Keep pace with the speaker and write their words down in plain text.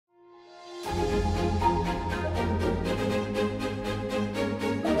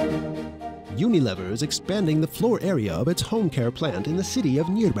Unilever is expanding the floor area of its home care plant in the city of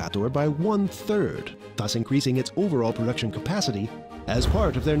Nyírbátor by 1/3, thus increasing its overall production capacity. As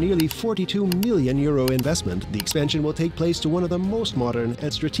part of their nearly €42 million investment, the expansion will take place to one of the most modern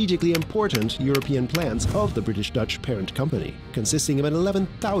and strategically important European plants of the British-Dutch parent company, consisting of an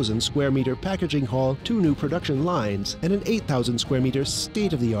 11,000 square meter packaging hall, 2 new production lines, and an 8,000 square meter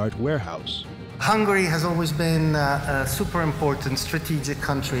state-of-the-art warehouse. Hungary has always been a super important strategic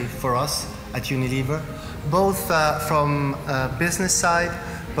country for us at Unilever, both from a business side,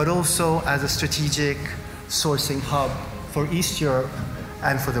 but also as a strategic sourcing hub for East Europe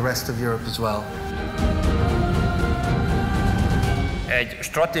and for the rest of Europe as well. Egy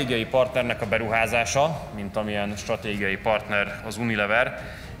stratégiai partnernek a beruházása, mint amilyen stratégiai partner az Unilever,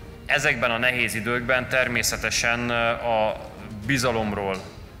 ezekben a nehéz időkben természetesen a bizalomról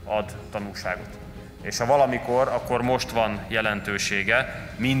ad tanúságot. És ha valamikor, akkor most van jelentősége,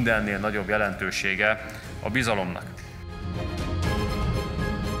 mindennél nagyobb jelentősége a bizalomnak.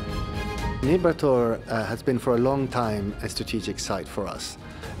 Nyírbátor has been for a long time a strategic site for us,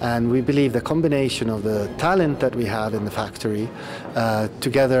 and we believe the combination of the talent that we have in the factory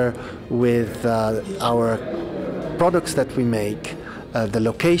together with our products that we make, the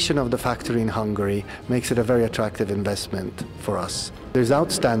location of the factory in Hungary makes it a very attractive investment for us. There's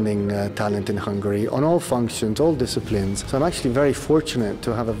outstanding talent in Hungary on all functions, all disciplines, so I'm actually very fortunate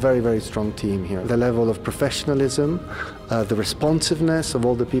to have a very, very strong team here. The level of professionalism, the responsiveness of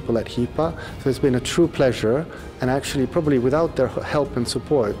all the people at HIPA, so it's been a true pleasure, and actually probably without their help and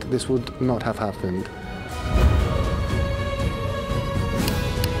support this would not have happened.